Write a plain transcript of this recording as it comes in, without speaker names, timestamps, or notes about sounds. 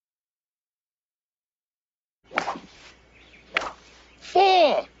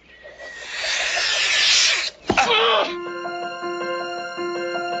4.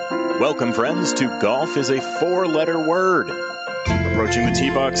 Welcome, friends, to Golf is a 4-letter word. Approaching the tee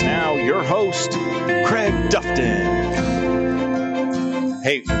box now, your host, Craig Dufton.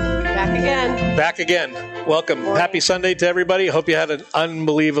 Hey. Back again. Welcome. Morning. Happy Sunday to everybody. Hope you had an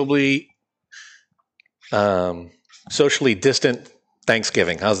unbelievably socially distant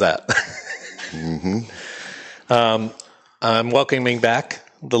Thanksgiving. How's that? I'm welcoming back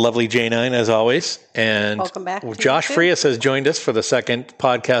the lovely J9 as always. And welcome back. Josh Frias has joined us for the second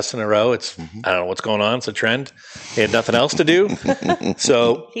podcast in a row. It's I don't know what's going on. It's a trend. He had nothing else to do.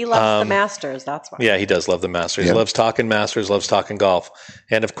 So he loves the Masters. That's why. Yeah, he does love the Masters. Yep. He loves talking Masters, loves talking golf.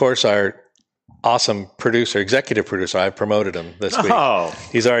 And of course, our awesome producer, executive producer, I've promoted him this week. Oh,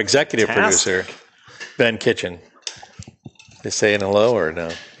 He's our executive fantastic. producer, Ben Kitchen. Is saying hello or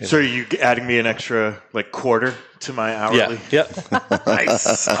no? So are you adding me an extra quarter to my hourly? Yeah.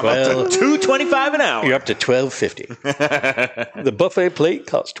 Nice. I'm up to $2.25 an hour. You're up to $12.50. The buffet plate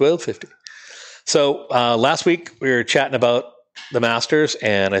costs $12.50. So last week we were chatting about the Masters,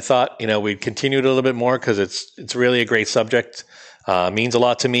 and I thought we'd continue it a little bit more because it's really a great subject. Means a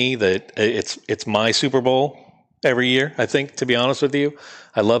lot to me that it's my Super Bowl every year. I think, to be honest with you,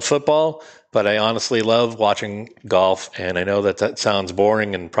 I love football. But I honestly love watching golf, and I know that sounds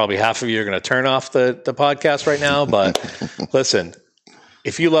boring, and probably half of you are going to turn off the podcast right now. But listen,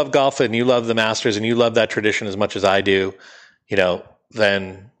 if you love golf and you love the Masters and you love that tradition as much as I do,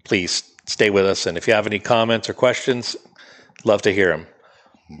 then please stay with us. And if you have any comments or questions, love to hear them.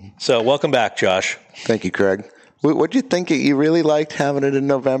 So welcome back, Josh. Thank you, Craig. What did you think? You really liked having it in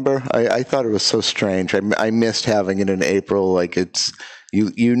November? I thought it was so strange. I missed having it in April.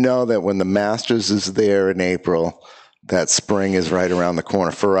 You know that when the Masters is there in April, that spring is right around the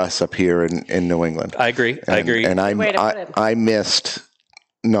corner for us up here in New England. I agree. And I missed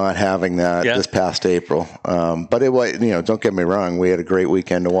not having that this past April. But it was, don't get me wrong, we had a great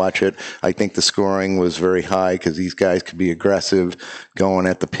weekend to watch it. I think the scoring was very high because these guys could be aggressive going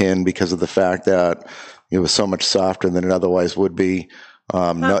at the pin because of the fact that it was so much softer than it otherwise would be.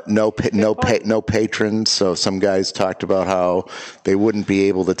 No patrons. So some guys talked about how they wouldn't be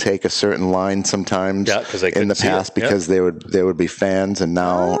able to take a certain line sometimes in the past because there would be fans, and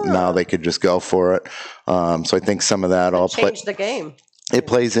now they could just go for it. So I think some of that all changed the game. It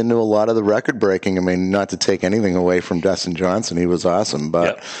plays into a lot of the record breaking. I mean, not to take anything away from Dustin Johnson, he was awesome,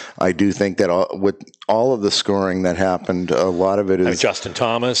 but I do think that with all of the scoring that happened, a lot of it is Justin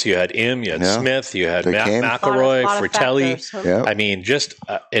Thomas. You had you had Smith, you had McIlroy, Fratelli. Yeah. I mean, just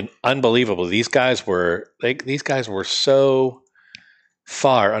unbelievable. These guys were so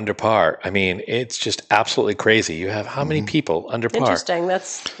far under par. I mean, it's just absolutely crazy. You have how many people under par? Interesting.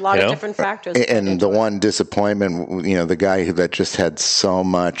 That's a lot of different factors. And the one disappointment, the guy that just had so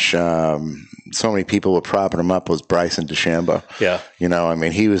much, so many people were propping him up was Bryson DeChambeau. Yeah. I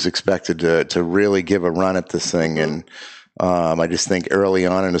mean, he was expected to really give a run at this thing. And I just think early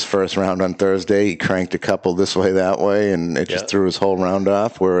on in his first round on Thursday, he cranked a couple this way, that way, and it just threw his whole round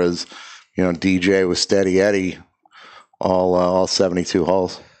off. Whereas, DJ was steady Eddie all 72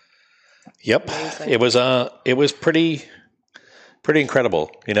 holes. Yep. It was pretty incredible.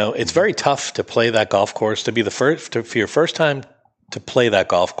 It's very tough to play that golf course, to be the first, for your first time to play that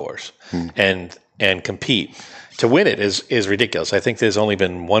golf course and compete. To win it is ridiculous. I think there's only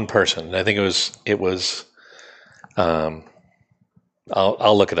been one person. I think it was I'll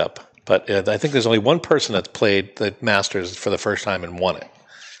look it up, but I think there's only one person that's played the Masters for the first time and won it.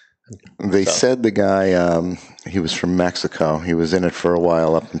 They said the guy, he was from Mexico. He was in it for a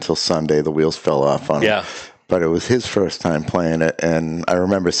while up until Sunday. The wheels fell off on him. Yeah. But it was his first time playing it. And I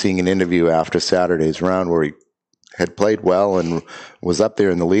remember seeing an interview after Saturday's round where he had played well and was up there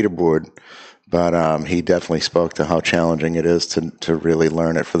in the leaderboard. But he definitely spoke to how challenging it is to really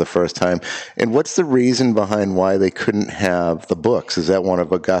learn it for the first time. And what's the reason behind why they couldn't have the books? Is that one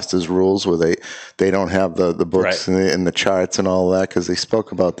of Augusta's rules where they don't have the books and the charts and all that? Because they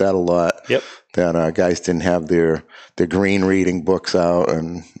spoke about that a lot. Yep. That guys didn't have their green reading books out,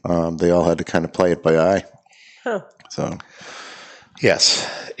 and they all had to kind of play it by eye. Huh. So,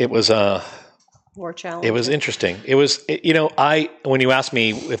 yes, it was more challenging. It was interesting. It was, when you asked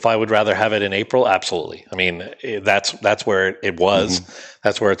me if I would rather have it in April, absolutely. I mean, that's where it was. Mm-hmm.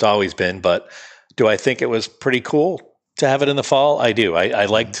 That's where it's always been. But do I think it was pretty cool to have it in the fall? I do. I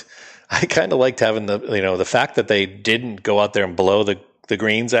kind of liked having the fact that they didn't go out there and blow the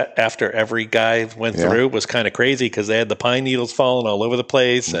greens after every guy went through was kind of crazy because they had the pine needles falling all over the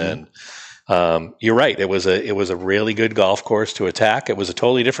place. Mm-hmm. And you're right. It was a really good golf course to attack. It was a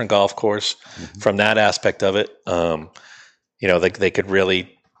totally different golf course from that aspect of it. they could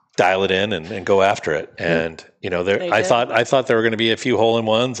really dial it in and go after it. And, I thought there were going to be a few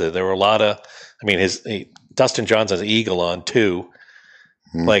hole-in-ones. There were a lot of, Dustin Johnson's eagle on 2.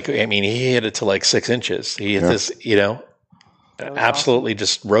 He hit it to 6 inches. He hit this, absolutely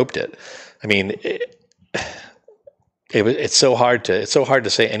just roped it. It's so hard to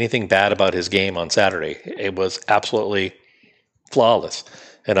say anything bad about his game on Saturday. It was absolutely flawless.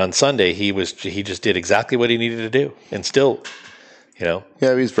 And on Sunday, he just did exactly what he needed to do, and still, Yeah, he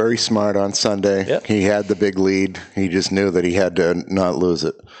was very smart on Sunday. Yep. He had the big lead. He just knew that he had to not lose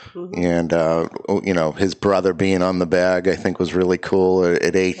it. Mm-hmm. And his brother being on the bag, I think, was really cool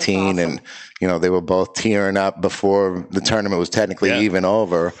at 18. Awesome. And they were both tearing up before the tournament was technically even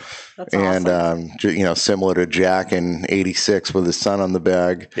over. That's awesome. Similar to Jack in '86 with his son on the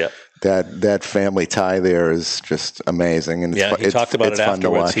bag. Yep. That family tie there is just amazing. And he talked about it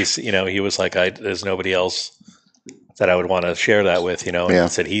afterwards. He was like, "There's nobody else that I would want to share that with." And he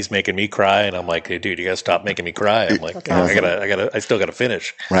said, "He's making me cry," and I'm like, "Hey, dude, you got to stop making me cry." I'm like, awesome. I still got to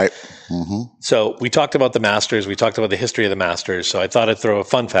finish. Right. Mm-hmm. So we talked about the Masters. We talked about the history of the Masters. So I thought I'd throw a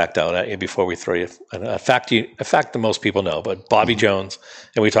fun fact out at you before we throw you a fact that most people know. But Bobby Jones,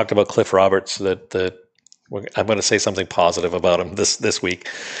 and we talked about Cliff Roberts. I'm going to say something positive about him this week.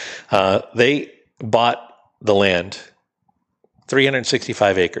 They bought the land,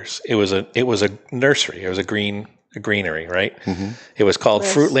 365 acres. It was a nursery. It was a greenery, right? Mm-hmm. It was called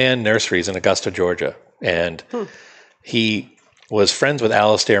Fruitland Nurseries in Augusta, Georgia. And he was friends with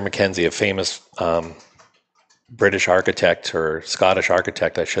Alastair Mackenzie, a famous British architect, or Scottish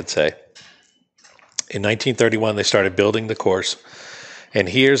architect, I should say. In 1931, they started building the course. And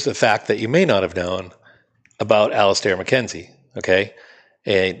here's the fact that you may not have known about Alastair Mackenzie, okay?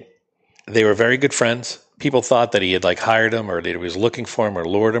 And they were very good friends. People thought that he had hired him, or that he was looking for him, or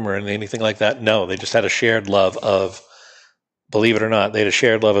lured him, or anything like that. No, they just had a shared love of, believe it or not, they had a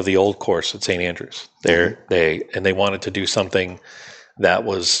shared love of the old course at St. Andrews. They wanted to do something that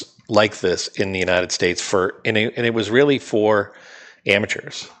was like this in the United States and it was really for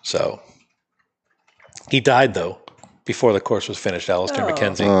amateurs. So he died though before the course was finished, Alastair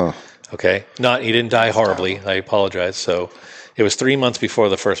Mackenzie. Oh. Okay, he didn't die horribly. I apologize. So it was 3 months before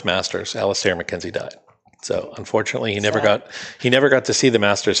the first Masters. Alastair Mackenzie died. So unfortunately, he never got to see the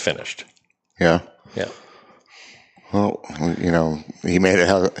Masters finished. Yeah. Yeah. Well, he made a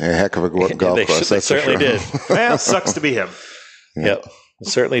heck of a golf course. They certainly did. Well, sucks to be him. Yep,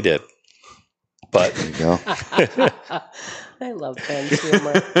 certainly did. But there you go. I love Ben's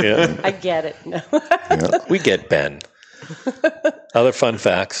humor. Yeah. I get it. No. We get Ben. Other fun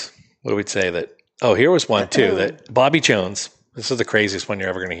facts. What do we say that? Oh, here was one too. That Bobby Jones. This is the craziest one you're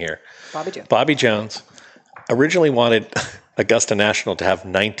ever going to hear. Bobby Jones originally wanted Augusta National to have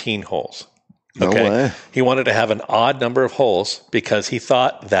 19 holes. Okay? No way. He wanted to have an odd number of holes because he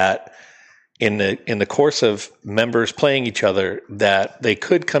thought that in the course of members playing each other, that they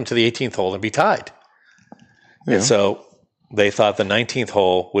could come to the 18th hole and be tied. Yeah. And so they thought the 19th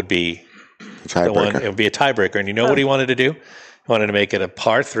hole would be the one. It would be a tiebreaker. And you know what he wanted to do? He wanted to make it a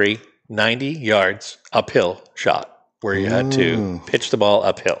par 3, 90 yards uphill shot where you had to pitch the ball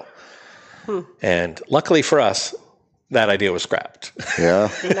uphill. And luckily for us, that idea was scrapped. Yeah.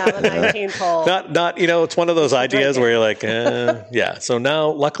 Not the 19th hole. Not it's one of those ideas where you're like, yeah. So now,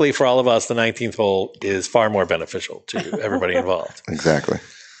 luckily for all of us, the 19th hole is far more beneficial to everybody involved. Exactly.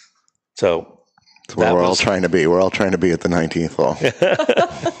 So that's where we're all trying to be. We're all trying to be at the 19th hole.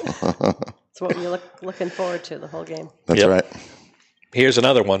 That's what you're looking forward to the whole game. That's right. Here's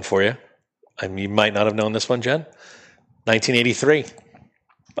another one for you. You might not have known this one, Jen. 1983.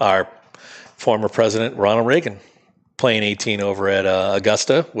 Our former president, Ronald Reagan, playing 18 over at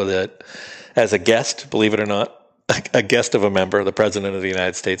Augusta as a guest, believe it or not, a guest of a member, the president of the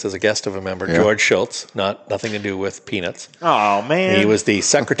United States as a guest of a member, George Shultz, nothing to do with peanuts. Oh, man. He was the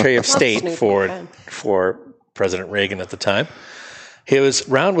Secretary of State for President Reagan at the time. His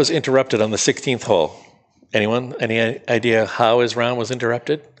round was interrupted on the 16th hole. Anyone? Any idea how his round was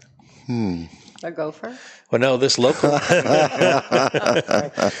interrupted? A gopher? Well, no, this local,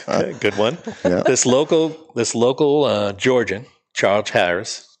 good one. Yeah. This local Georgian, Charles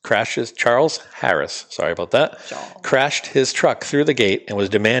Harris, sorry about that, crashed his truck through the gate and was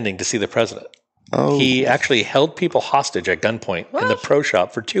demanding to see the president. Oh. He actually held people hostage at gunpoint in the pro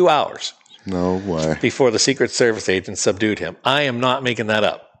shop for 2 hours. No way. Before the Secret Service agents subdued him. I am not making that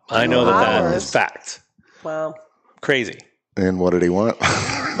up. I know that is fact. Wow. Crazy. And what did he want?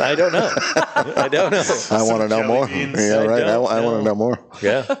 I don't know. I want to know more. Yeah, right. I want to know more.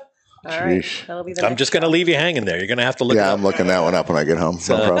 Yeah. All right. That'll be the I'm just going to leave you hanging there. You're going to have to look it up. Yeah, I'm looking that one up when I get home.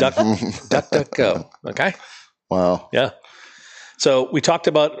 No problem. Duck, go. Okay? Wow. Yeah. So we talked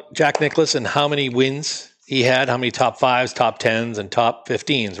about Jack Nicklaus and how many wins he had, how many top 5s, top 10s, and top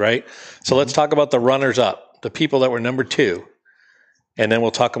 15s, right? So let's talk about the runners-up, the people that were number 2. And then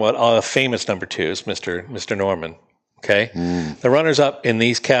we'll talk about all the famous number 2s, Mr. Norman, okay? The runners-up in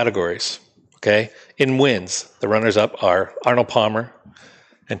these categories, okay? In wins, the runners-up are Arnold Palmer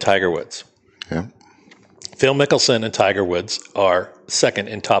and Tiger Woods. Yeah. Phil Mickelson and Tiger Woods are second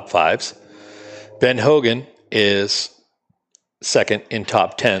in top 5s. Ben Hogan is second in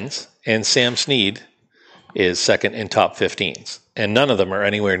top 10s. And Sam Snead is second in top 15s. And none of them are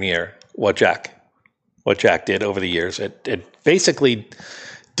anywhere near what Jack did over the years at basically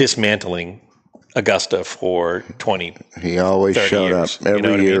dismantling Augusta for 20. He always showed years. up.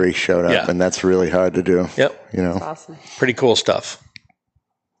 Every year he showed up, and that's really hard to do. Yep. That's awesome. Pretty cool stuff.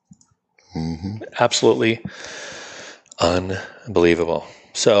 Absolutely unbelievable.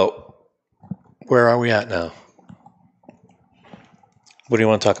 So where are we at now? What do you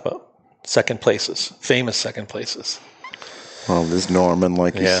want to talk about? Second places, famous second places. Well, there's Norman,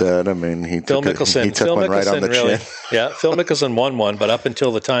 like you said. I mean, Phil Mickelson. He took one right on the chin. Yeah, Phil Mickelson won one, but up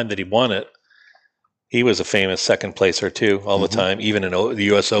until the time that he won it, he was a famous second placer too, all the time, even in the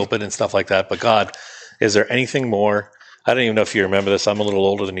U.S. Open and stuff like that. But God, is there anything more? I don't even know if you remember this. I'm a little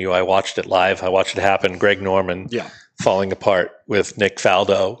older than you. I watched it live. I watched it happen. Greg Norman falling apart with Nick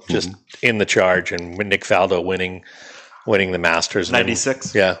Faldo just in the charge, and Nick Faldo winning the Masters.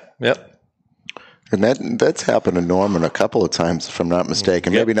 96. Yeah. Yep. And that's happened to Norman a couple of times, if I'm not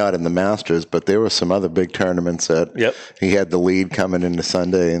mistaken. Maybe not in the Masters, but there were some other big tournaments that he had the lead coming into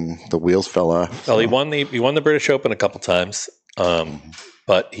Sunday and the wheels fell off. Well, he won the British Open a couple times,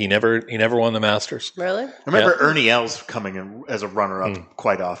 but he never won the Masters. Really? I remember Ernie Els coming in as a runner-up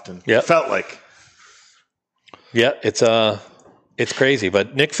quite often. Yeah, it felt like. Yeah, it's crazy.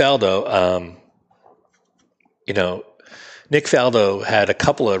 But Nick Faldo, Nick Faldo had a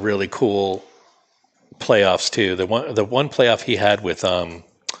couple of really cool playoffs too. The one playoff he had with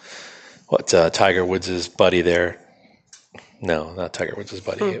Tiger Woods' buddy there. No, not Tiger Woods'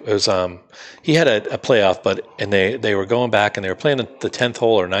 buddy. It was he had a playoff, and they were going back and they were playing the 10th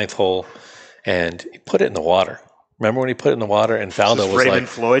hole or 9th hole, and he put it in the water. Remember when he put it in the water and Faldo was Raymond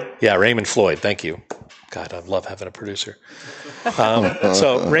Floyd? Yeah, Raymond Floyd. Thank you. God, I love having a producer.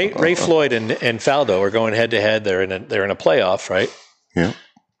 So Ray Floyd and Faldo are going head to head. They're in a playoff, right? Yeah.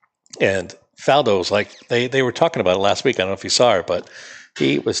 And Faldo was like, they were talking about it last week. I don't know if you saw it, but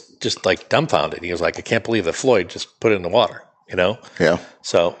he was just like dumbfounded. He was like, I can't believe that Floyd just put it in the water, Yeah.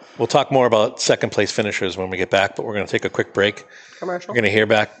 So we'll talk more about second place finishers when we get back, but we're going to take a quick break. Commercial. We're going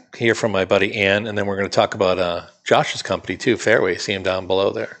to hear from my buddy Ann, and then we're going to talk about Josh's company too, Fairway. See him down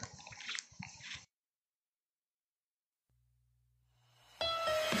below there.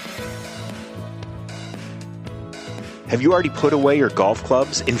 Have you already put away your golf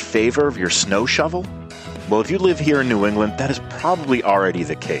clubs in favor of your snow shovel? Well, if you live here in New England, that is probably already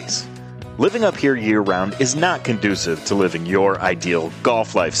the case. Living up here year-round is not conducive to living your ideal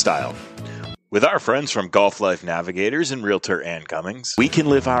golf lifestyle. With our friends from Golf Life Navigators and Realtor Ann Cummings, we can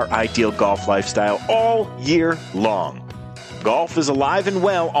live our ideal golf lifestyle all year long. Golf is alive and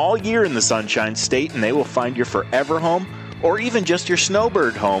well all year in the Sunshine State, and they will find your forever home or even just your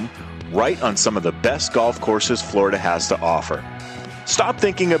snowbird home right on some of the best golf courses Florida has to offer. Stop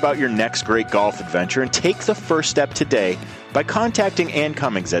thinking about your next great golf adventure and take the first step today by contacting Ann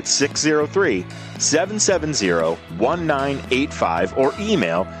Cummings at 603-770-1985 or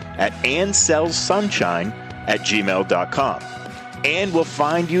email at ansellsunshine@gmail.com. Ann will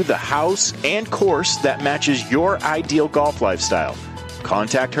find you the house and course that matches your ideal golf lifestyle.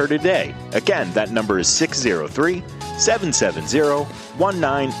 Contact her today. Again, that number is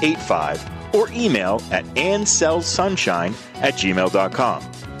 603-770-1985 or email at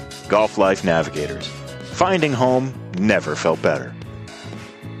ansellsunshine@gmail.com. Golf Life Navigators. Finding home never felt better.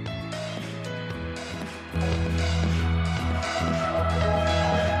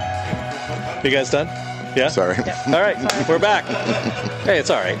 You guys done? Yeah? Sorry. All right, we're back. Hey, it's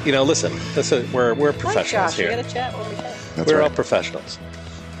all right. Listen, we're professionals Josh, here. You gotta chat when we can. We're all professionals.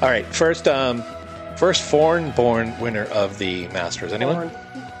 All right, first foreign-born winner of the Masters. Anyone?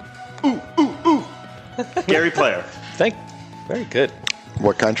 Gary Player. Very good.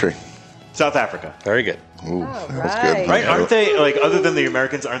 What country? South Africa. Very good. Ooh, Oh, that was right. good. Right? Aren't they, other than the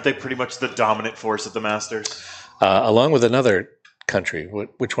Americans, aren't they pretty much the dominant force at the Masters? Along with another country.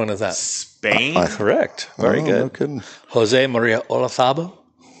 Which one is that? Spain? Correct. Very good. No kidding. Jose Maria Olazabal,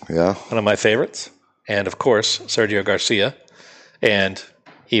 Yeah. one of my favorites. And, of course, Sergio Garcia. And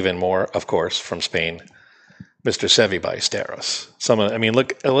even more, of course, from Spain, Mr. Seve Ballesteros.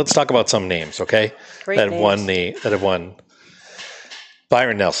 Let's talk about some names, okay? Great that names. have won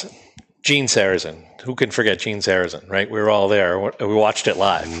Byron Nelson, Gene Sarazen. Who can forget Gene Sarazen, right? We were all there. We watched it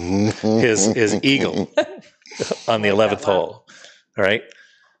live. His eagle on the 11th hole. All right.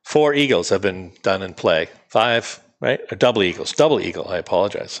 4 eagles have been done in play. 5, right? Or double eagles. Double eagle. I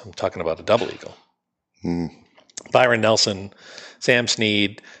apologize. I'm talking about a double eagle. Byron Nelson, Sam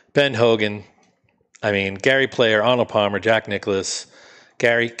Snead, Ben Hogan. I mean, Gary Player, Arnold Palmer, Jack Nicklaus,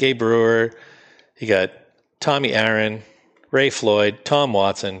 Gabe Brewer. You got Tommy Aaron, Ray Floyd, Tom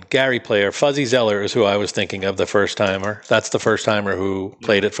Watson, Gary Player, Fuzzy Zeller is who I was thinking of, the first timer. That's the first timer who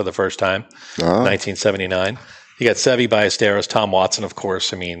played it for the first time, 1979. You got Seve Ballesteros, Tom Watson, of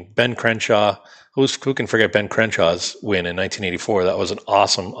course. I mean, Ben Crenshaw. Who can forget Ben Crenshaw's win in 1984? That was an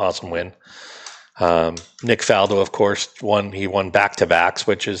awesome, awesome win. Nick Faldo, of course, he won back-to-backs,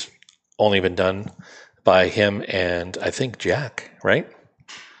 which has only been done by him and I think Jack, right?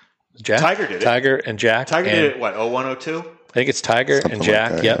 Tiger did it. Tiger and Jack. Tiger did it, what, 01, 02? I think it's Tiger and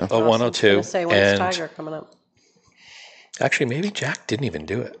Jack. Like that, 01, 02. I was say, when's Tiger coming up? Actually, maybe Jack didn't even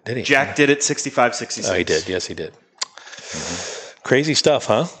do it, did he? Jack did it 65, 66. Oh, he did. Yes, he did. Crazy stuff,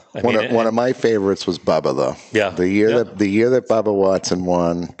 huh? One of my favorites was Bubba, though. Yeah. The year that Bubba Watson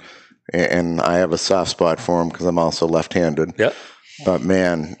won, and I have a soft spot for him because I'm also left-handed. Yeah. But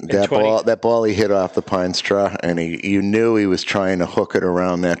man, that ball he hit off the pine straw, and you knew he was trying to hook it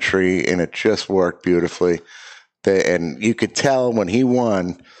around that tree, and it just worked beautifully. And you could tell when he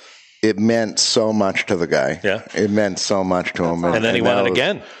won, it meant so much to the guy. Yeah. It meant so much to him. And then he won it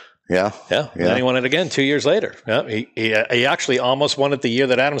again. Yeah. Yeah. And then he won it again 2 years later. Yeah. He actually almost won it the year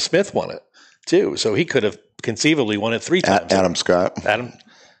that Adam Smith won it, too. So he could have conceivably won it 3 times. Adam Scott.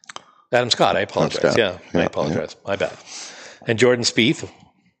 Adam Scott. I apologize. Yeah. I apologize. My bad. And Jordan Spieth,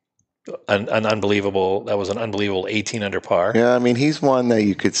 an unbelievable 18 under par. Yeah, I mean, he's one that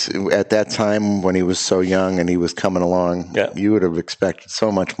you could see, at that time when he was so young and he was coming along, you would have expected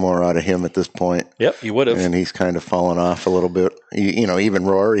so much more out of him at this point. Yep, you would have. And he's kind of fallen off a little bit. Even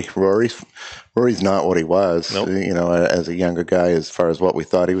Rory's not what he was, as a younger guy as far as what we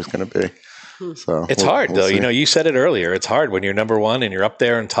thought he was going to be. So it's hard, though. See. You said it earlier. It's hard when you're number one and you're up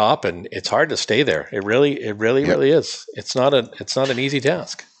there on top, and it's hard to stay there. It really is. It's not an easy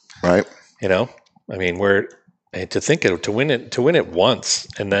task, right? I mean, to win it once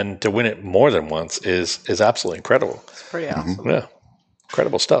and then to win it more than once is absolutely incredible. It's pretty awesome. Yeah,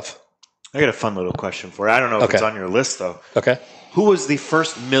 incredible stuff. I got a fun little question for you. I don't know if it's on your list though. Okay. Who was the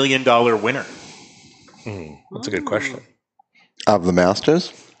first $1 million winner? That's a good question. Of the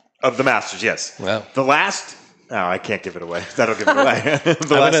Masters. Of the Masters, yes. Wow. The last... Oh, I can't give it away. That'll give it away.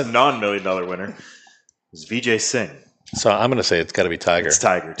 Last non-$1 million winner was Vijay Singh. So I'm going to say it's got to be Tiger. It's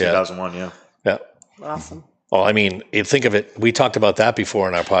Tiger, 2001, Yeah. Awesome. Well, I mean, you think of it, we talked about that before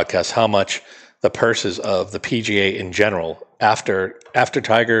in our podcast, how much the purses of the PGA in general, after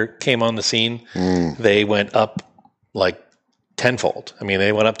Tiger came on the scene, they went up like tenfold. I mean,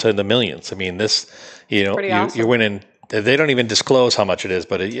 they went up to the millions. I mean, this, awesome. you're winning... They don't even disclose how much it is,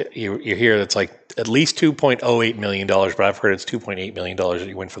 but you hear it's like at least $2.08 million, but I've heard it's $2.8 million that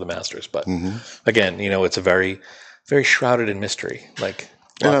you win for the Masters. But again, it's a very, very shrouded in mystery.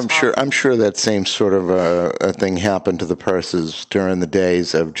 And I'm sure that same sort of a thing happened to the purses during the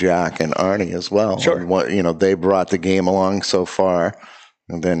days of Jack and Arnie as well. Sure. And they brought the game along so far,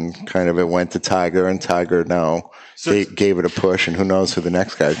 and then kind of it went to Tiger, and Tiger now gave it a push, and who knows who the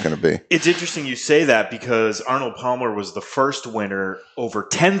next guy is going to be. It's interesting you say that because Arnold Palmer was the first winner over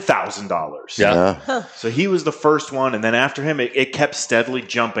 $10,000. Yeah. Huh. So he was the first one, and then after him, it kept steadily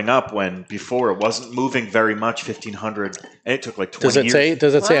jumping up when before it wasn't moving very much, 1,500, and it took like 20 years.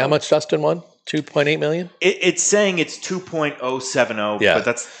 Does it say how much Dustin won? 2.8 million? It's saying it's 2.070, but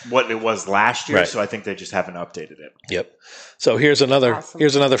that's what it was last year, so I think they just haven't updated it. Yep. So here's another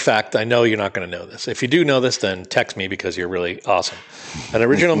fact. I know you're not going to know this. If you do know this, then text me because you're really awesome. An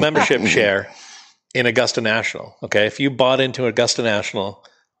original membership share in Augusta National. Okay, if you bought into Augusta National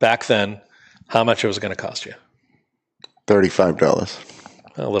back then, how much it was going to cost you?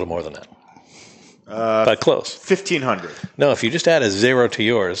 $35. A little more than that, but close. $1,500. No, if you just add a zero to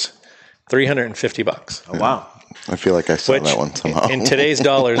yours, $350. Oh wow! I feel like I saw that one somehow. In today's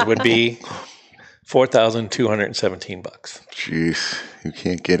dollars would be $4,217. Jeez, you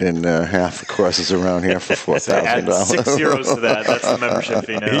can't get in half the courses around here for $4,000. Add 6 zeros to that. That's the membership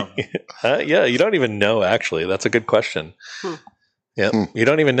fee now. Yeah, you don't even know, actually. That's a good question. Yeah, you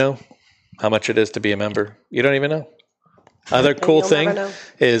don't even know how much it is to be a member. You don't even know. Other cool thing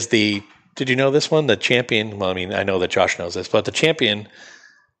is did you know this one? The champion, well, I mean, I know that Josh knows this, but the champion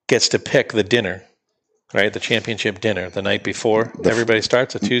gets to pick the dinner. Right, the championship dinner the night before everybody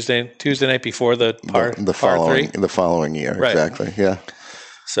starts, a Tuesday night before the following 3. The following year, right. Exactly. Yeah.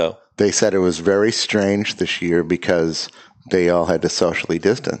 So they said it was very strange this year because they all had to socially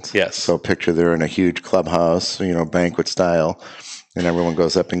distance. Yes. So picture they're in a huge clubhouse, banquet style, and everyone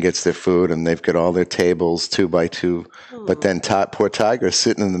goes up and gets their food, and they've got all their tables 2 by 2. But then poor Tiger's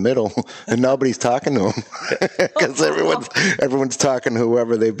sitting in the middle, and nobody's talking to him because everyone's talking to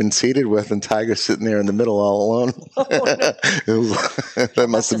whoever they've been seated with, and Tiger's sitting there in the middle all alone. That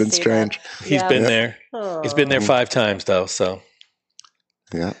must have been strange. He's been there. He's been there 5 times though. So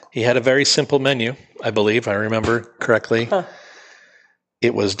yeah, he had a very simple menu, I believe. I remember correctly. Huh.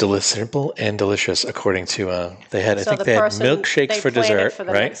 It was simple and delicious, according to they had. I think they had milkshakes for dessert, for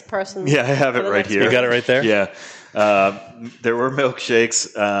the right? Next person yeah, I have it right here. You got it right there. Yeah, there were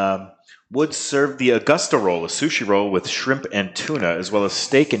milkshakes. Wood served the Augusta roll, a sushi roll with shrimp and tuna, as well as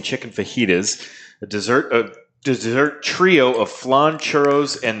steak and chicken fajitas. A dessert trio of flan,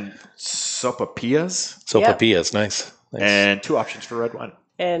 churros, and sopapillas. Sopapillas, nice. And 2 options for red wine.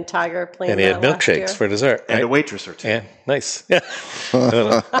 And Tiger playing. And he had milkshakes for dessert. And a waitress or 2. Yeah, nice. Yeah.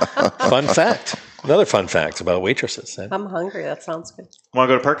 Fun fact. Another fun fact about waitresses. I'm hungry. That sounds good. Want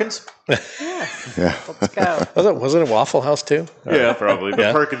to go to Perkins? Yes. Yeah. Let's go. Wasn't it Waffle House too? Yeah, probably.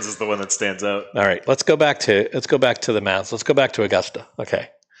 But Perkins is the one that stands out. All right. Let's go back to the Mavs. Let's go back to Augusta. Okay.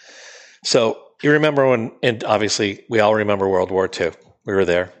 So you remember when, and obviously we all remember World War II. We were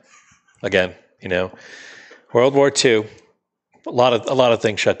there. Again, World War II. A lot of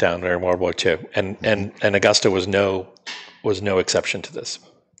things shut down during World War II, and Augusta was no exception to this.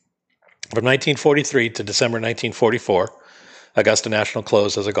 From 1943 to December 1944, Augusta National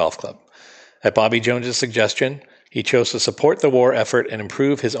closed as a golf club. At Bobby Jones's suggestion, he chose to support the war effort and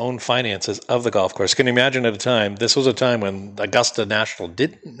improve his own finances of the golf course. Can you imagine this was a time when Augusta National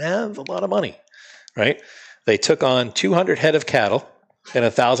didn't have a lot of money, right? They took on 200 head of cattle and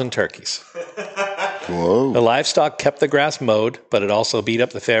 1,000 turkeys. Whoa. The livestock kept the grass mowed, but it also beat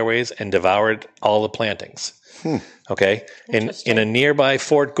up the fairways and devoured all the plantings. Okay? In a nearby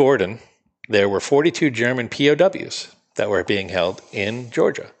Fort Gordon, there were 42 German POWs that were being held in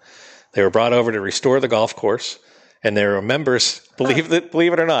Georgia. They were brought over to restore the golf course, and there were members, believe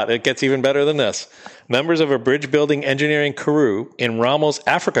it or not, it gets even better than this, members of a bridge building engineering crew in Rommel's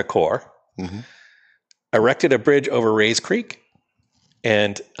Africa Corps erected a bridge over Rays Creek.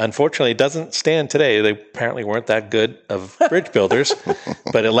 And unfortunately, it doesn't stand today. They apparently weren't that good of bridge builders,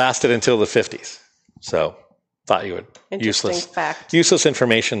 but it lasted until the 50s. So thought you would. Useless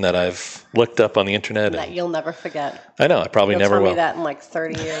information that I've looked up on the internet. That you'll never forget. I know. I probably never will. You'll tell me that in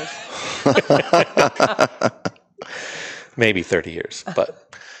 30 years. Maybe 30 years.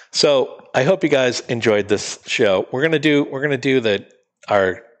 But so I hope you guys enjoyed this show. We're gonna do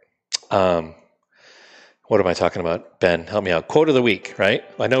our what am I talking about? Ben, help me out. Quote of the week, right?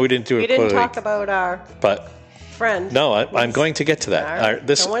 I know we didn't do a quote of the week. We didn't talk about our friend. No, I'm going to get to that.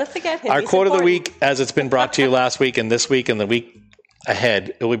 Don't want to forget him. Our quote of the week, as it's been brought to you last week and this week and the week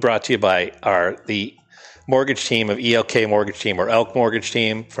ahead, it will be brought to you by the mortgage team of ELK Mortgage Team or Elk Mortgage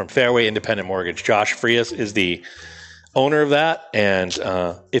Team from Fairway Independent Mortgage. Josh Frias is the owner of that. And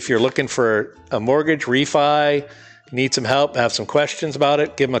if you're looking for a mortgage refi, need some help, have some questions about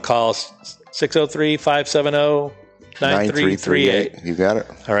it, give them a call. 603-570-9338. You got it.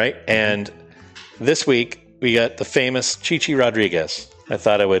 All right. And this week, we got the famous Chichi Rodriguez. I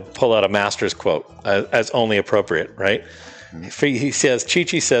thought I would pull out a Masters quote as only appropriate, right? He says,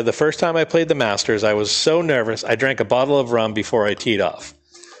 Chichi said, the first time I played the Masters, I was so nervous, I drank a bottle of rum before I teed off.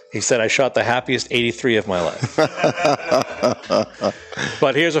 He said, I shot the happiest 83 of my life.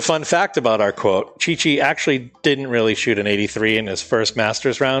 But here's a fun fact about our quote. Chichi actually didn't really shoot an 83 in his first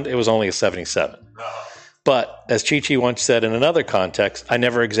Masters round. It was only a 77. But as Chichi once said in another context, I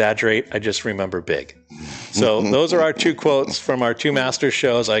never exaggerate. I just remember big. So those are our 2 quotes from our 2 Masters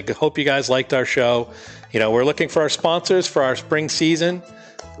shows. I hope you guys liked our show. We're looking for our sponsors for our spring season.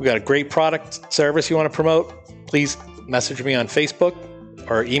 We got a great product service you want to promote. Please message me on Facebook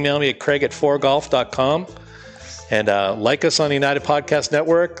or email me at craig@4golf.com. And like us on the United Podcast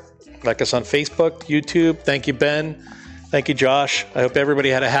Network. Like us on Facebook, YouTube. Thank you, Ben. Thank you, Josh. I hope everybody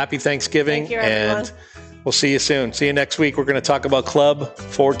had a happy Thanksgiving. Thank you, everyone. And we'll see you soon. See you next week. We're going to talk about Club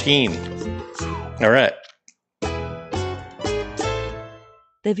 14. All right.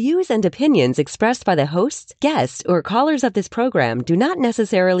 The views and opinions expressed by the hosts, guests, or callers of this program do not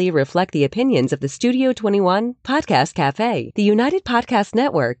necessarily reflect the opinions of the Studio 21 Podcast Cafe, the United Podcast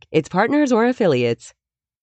Network, its partners, or affiliates.